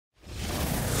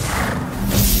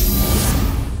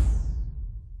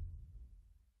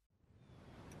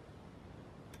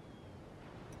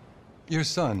Your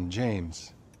son,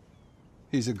 James.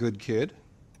 He's a good kid.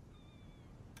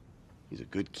 He's a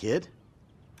good kid?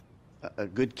 A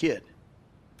good kid?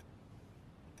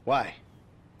 Why?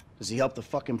 Does he help the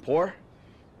fucking poor?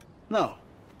 No.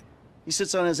 He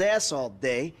sits on his ass all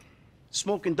day,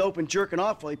 smoking dope and jerking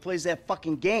off while he plays that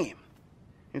fucking game.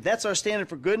 If that's our standard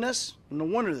for goodness, no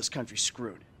wonder this country's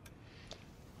screwed.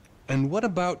 And what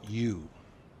about you?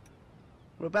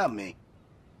 What about me?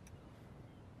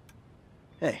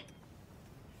 Hey.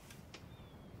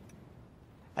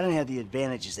 I don't have the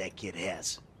advantages that kid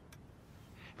has.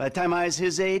 By the time I was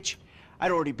his age,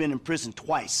 I'd already been in prison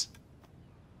twice.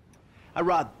 I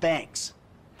robbed banks.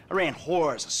 I ran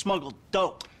whores. I smuggled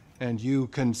dope. And you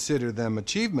consider them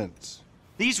achievements?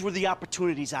 These were the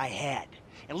opportunities I had.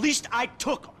 At least I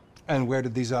took them. And where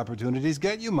did these opportunities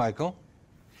get you, Michael?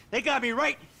 They got me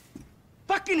right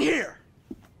fucking here.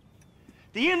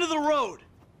 The end of the road.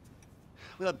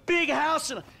 With a big house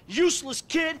and a useless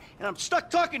kid, and I'm stuck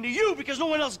talking to you because no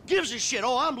one else gives a shit.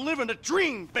 Oh, I'm living a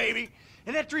dream, baby.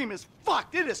 And that dream is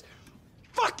fucked. It is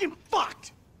fucking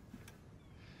fucked.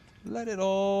 Let it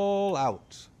all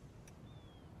out.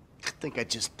 I think I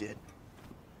just did.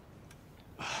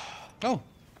 Oh,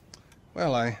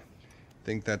 well, I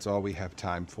think that's all we have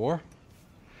time for.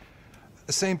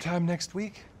 The same time next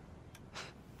week?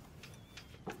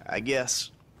 I guess.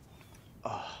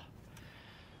 I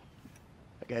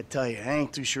gotta tell you, I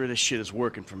ain't too sure this shit is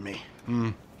working for me.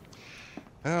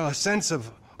 Well, a sense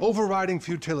of overriding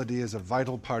futility is a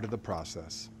vital part of the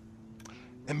process.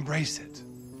 Embrace it.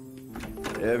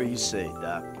 Whatever you say,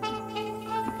 Doc.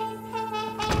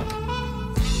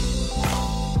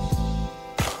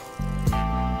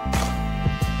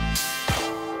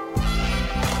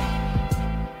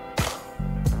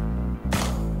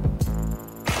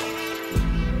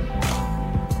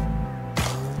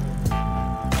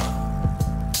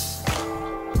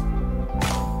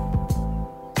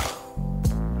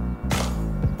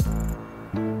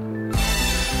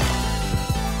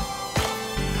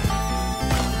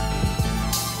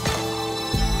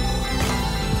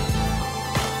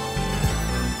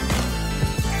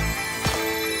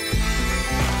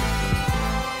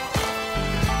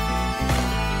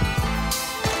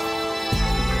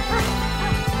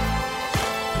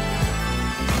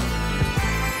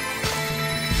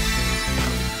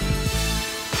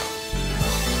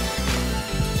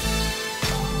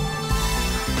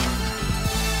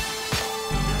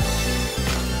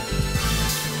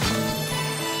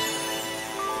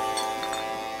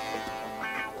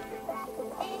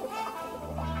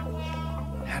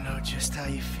 Just how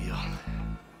you feel.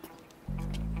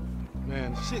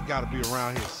 Man, shit gotta be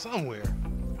around here somewhere.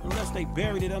 Unless they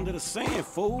buried it under the sand,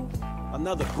 fool.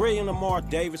 Another brilliant Lamar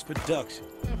Davis production.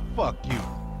 Man, fuck you.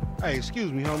 Hey,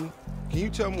 excuse me, homie. Can you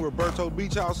tell me where Bertolt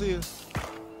Beach House is?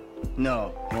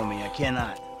 No, homie, I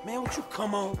cannot. Man, won't you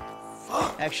come on?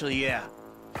 Fuck. Actually, yeah.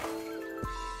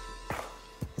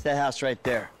 It's that house right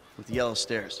there, with the yellow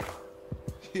stairs.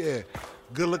 Yeah,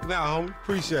 good looking out, homie.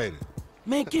 Appreciate it.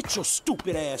 Man, get your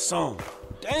stupid ass on.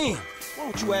 Damn, why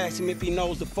don't you ask him if he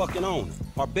knows the fucking owner?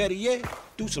 Or better yet,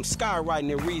 do some skywriting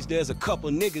that reads there's a couple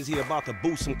niggas here about to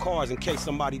boost some cars in case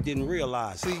somebody didn't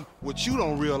realize. See, what you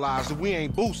don't realize is that we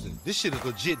ain't boosting. This shit is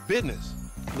legit business.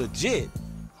 Legit?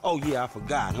 Oh yeah, I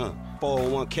forgot, huh?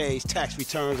 401ks, tax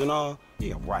returns and all?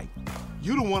 Yeah, right.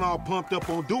 You the one all pumped up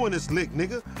on doing this lick,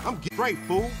 nigga. I'm straight,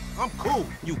 fool. I'm cool.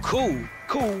 You cool?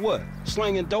 Cool what?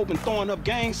 Slinging dope and throwing up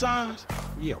gang signs?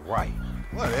 Yeah, right.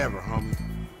 Whatever, homie.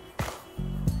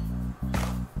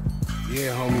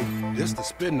 Yeah, homie, this the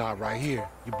spin knot right here.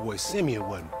 Your boy Simeon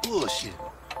wasn't bullshit.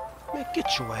 Man,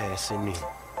 get your ass in there.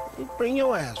 Hey, bring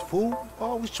your ass, fool.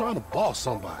 Always trying to boss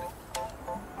somebody.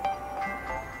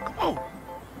 Come on.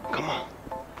 Come on.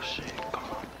 Shit, come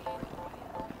on.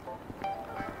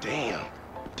 Damn,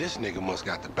 this nigga must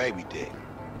got the baby dick.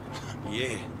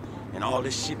 Yeah, and all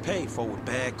this shit paid for with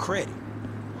bad credit.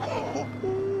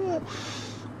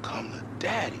 Come to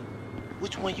daddy.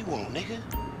 Which one you want, nigga?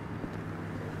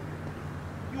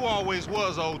 You always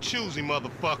was old choosy,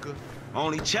 motherfucker.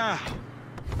 Only child.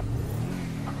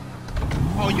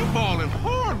 Oh, you ballin'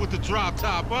 hard with the drop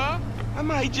top, huh? I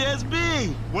might just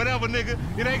be. Whatever, nigga.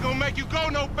 It ain't gonna make you go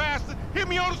no faster. Hit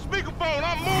me on the speakerphone.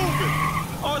 I'm moving.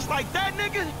 Oh, it's like that,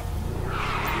 nigga?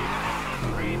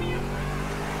 Premium.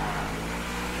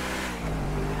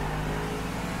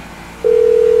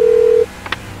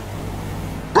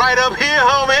 Right up here,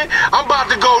 homie. I'm about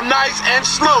to go nice and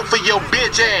slow for your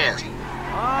bitch ass.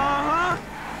 Uh-huh.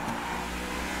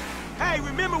 Hey,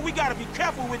 remember we gotta be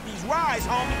careful with these rides,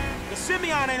 homie. The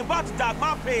Simeon ain't about to dock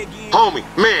my pay again. Homie,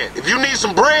 man, if you need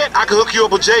some bread, I can hook you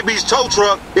up with JB's tow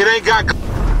truck. It ain't got...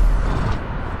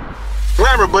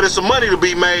 glamour, but it's some money to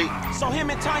be made. So him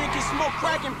and Tanya can smoke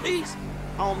crack in peace?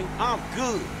 Homie, I'm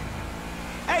good.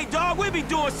 Hey, dog, we be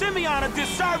doing Simeon a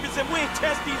disservice if we ain't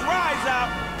test these rides out.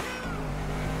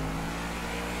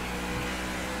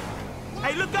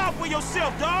 Hey, look out for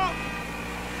yourself, dog.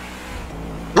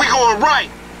 We going right.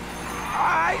 All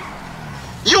right.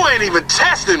 You ain't even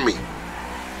testing me.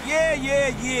 Yeah.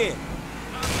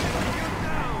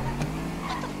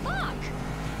 What the fuck?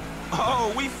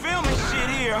 Oh, we filming shit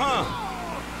here, huh?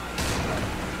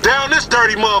 Down this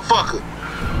dirty motherfucker.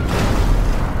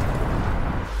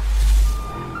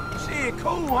 Shit,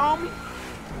 cool, homie.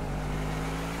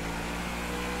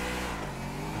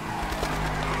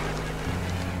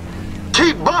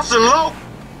 Keep busting, low.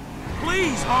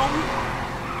 Please, homie.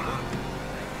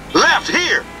 Left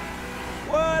here.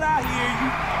 What? I hear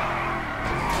you.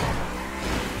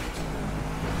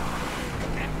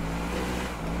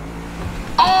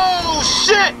 Oh,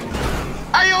 shit!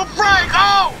 Hey, yo, Frank,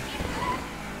 oh!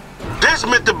 This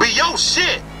meant to be your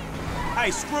shit.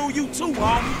 Hey, screw you too,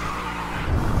 homie.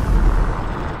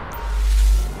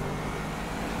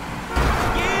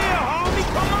 Yeah, homie,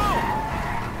 come on.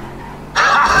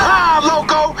 Ha ha,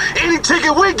 loco! Any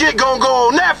ticket we get gon' go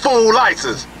on that fool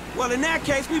license. Well, in that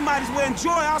case, we might as well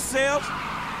enjoy ourselves.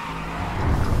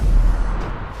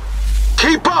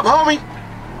 Keep up, homie.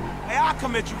 Hey, I'll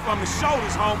come at you from the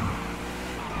shoulders, homie.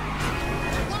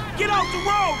 Get off the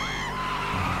road!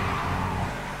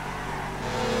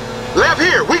 Left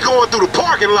here, we going through the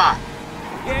parking lot.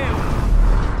 Yeah.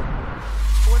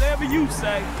 Whatever you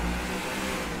say.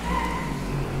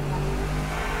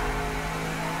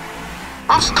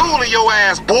 I'm schooling your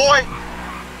ass, boy.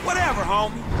 Whatever,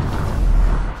 homie.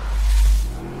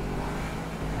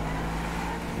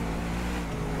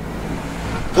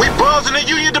 We buzzing the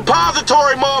Union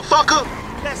Depository, motherfucker.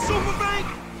 That super bank?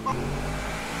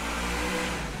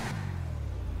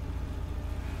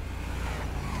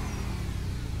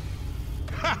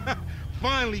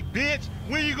 Finally, bitch.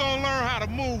 When you gonna learn how to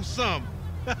move something?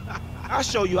 I'll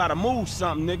show you how to move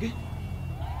something, nigga.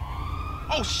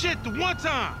 Oh, shit, the one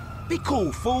time. Be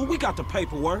cool, fool. We got the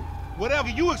paperwork. Whatever,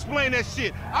 you explain that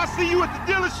shit. I'll see you at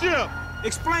the dealership.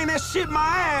 Explain that shit my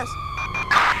ass.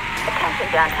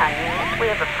 Attention downtown units, we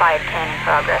have a 510 in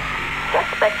progress.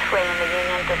 Suspects fleeing the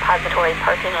Union Depository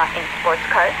parking lot in sports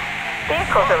cars.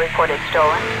 Vehicles are reported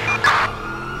stolen.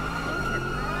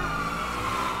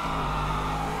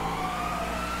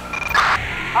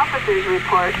 Officers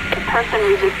report a person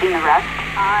resisting arrest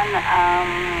on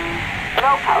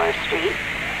Low Power Street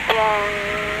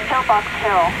in Pillbox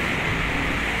Hill.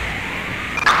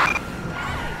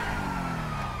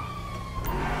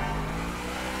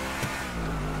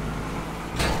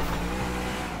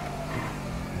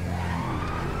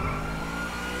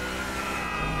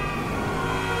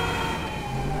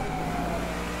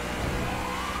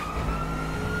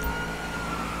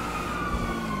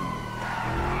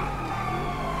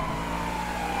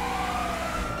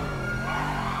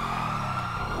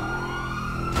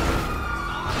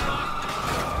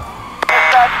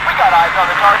 We got eyes on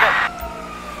the target.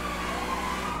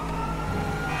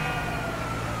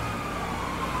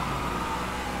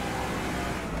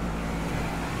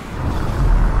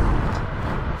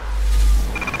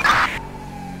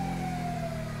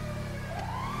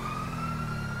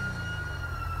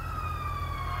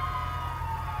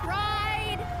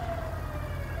 Ride!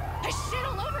 I shit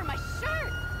all over my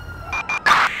shirt!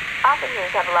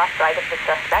 Officers have lost sight of the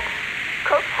suspects.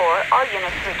 Code 4, all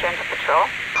units return to patrol.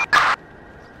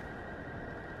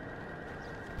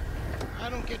 I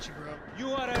don't get you, bro.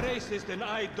 You are a racist and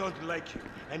I don't like you.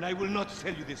 And I will not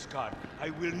sell you this car.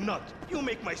 I will not. You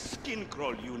make my skin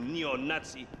crawl, you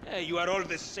neo-Nazi. Hey, you are all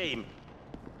the same.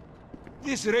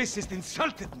 This racist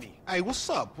insulted me. Hey, what's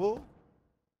up, fool?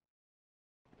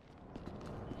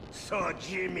 So,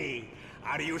 Jimmy,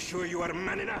 are you sure you are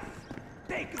man enough?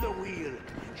 Take the wheel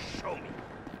and show me.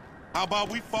 How about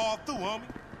we fall through, homie?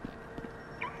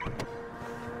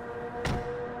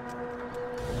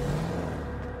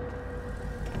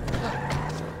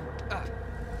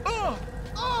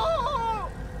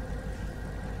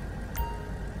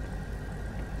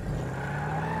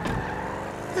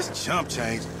 This chump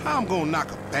change. How I'm gonna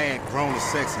knock a bad, grown,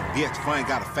 sexy bitch if I ain't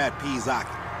got a fat peasocky?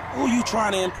 Who you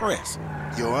trying to impress?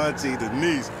 Your auntie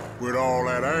Denise, with all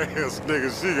that ass, nigga,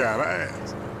 she got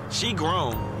ass. She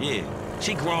grown, yeah.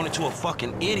 She grown into a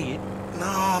fucking idiot.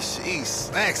 No, she's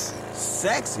sexy.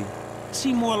 Sexy?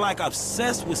 She more like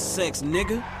obsessed with sex,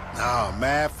 nigga. Nah,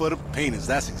 mad for the penis.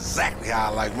 That's exactly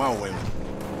how I like my women.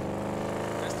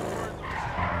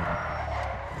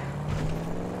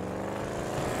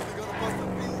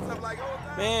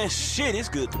 Man, shit, it's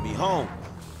good to be home.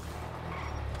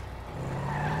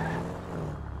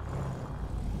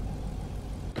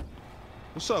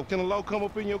 What's up? Can a low come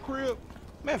up in your crib?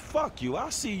 Man, fuck you. I'll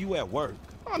see you at work.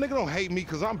 Oh, nigga, don't hate me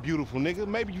because I'm beautiful, nigga.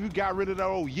 Maybe you got rid of that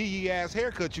old yee-yee-ass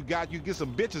haircut you got, you get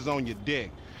some bitches on your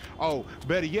dick. Oh,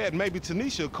 better yet, maybe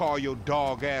Tanisha will call your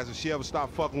dog ass if she ever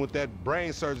stop fucking with that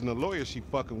brain surgeon, the lawyer she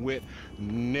fucking with,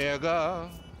 nigga.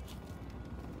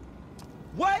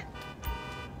 What?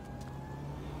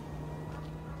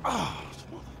 Oh,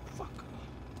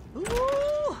 motherfucker.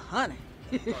 Ooh, honey.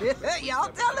 Y'all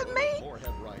telling me?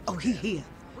 Oh, he here.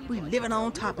 We living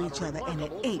on top of each other, and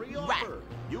it ain't right.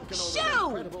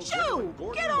 Shoo! Shoo!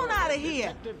 Get on out of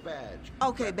here!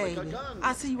 Okay, baby.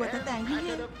 I'll see you at the thing. You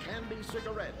hear?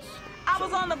 I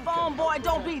was on the phone, boy.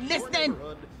 Don't be listening.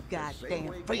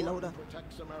 Goddamn freeloader.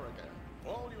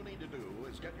 All you need to do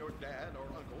is get your dad or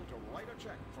uncle to write a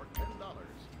check for $10.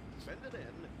 Send it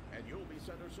in, and you'll be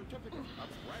sent a certificate of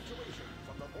graduation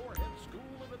from the Moorhead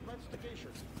School of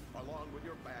Investigation, along with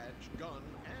your badge, gun,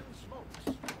 and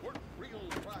smokes. Work real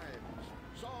crimes,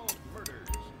 solve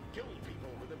murders, kill people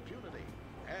with impunity,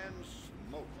 and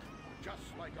smoke,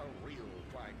 just like a real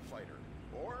crime fighter.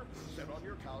 Or sit on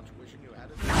your couch wishing you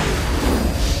had it.